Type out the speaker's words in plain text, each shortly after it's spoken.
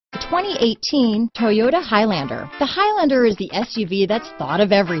2018 Toyota Highlander. The Highlander is the SUV that's thought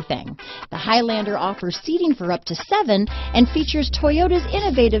of everything. The Highlander offers seating for up to 7 and features Toyota's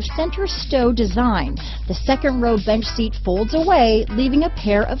innovative center stow design. The second row bench seat folds away, leaving a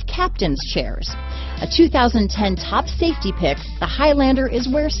pair of captain's chairs. A 2010 top safety pick, the Highlander is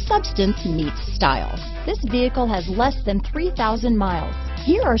where substance meets style. This vehicle has less than 3,000 miles.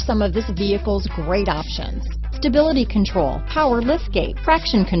 Here are some of this vehicle's great options: stability control, power liftgate,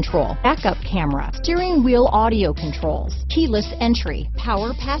 traction control, backup camera, steering wheel audio controls, keyless entry,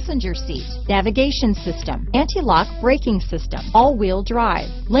 power passenger seat, navigation system, anti-lock braking system, all-wheel drive,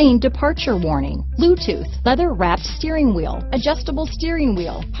 lane departure warning, Bluetooth, leather-wrapped steering wheel, adjustable steering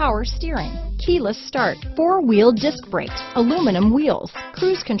wheel, power steering, keyless start, 4-wheel disc brakes, aluminum wheels,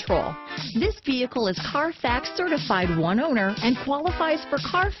 cruise control. This vehicle is CARFAX certified one owner and qualifies for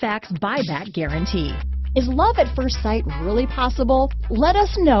CARFAX buyback guarantee. Is love at first sight really possible? Let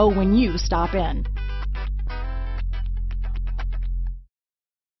us know when you stop in.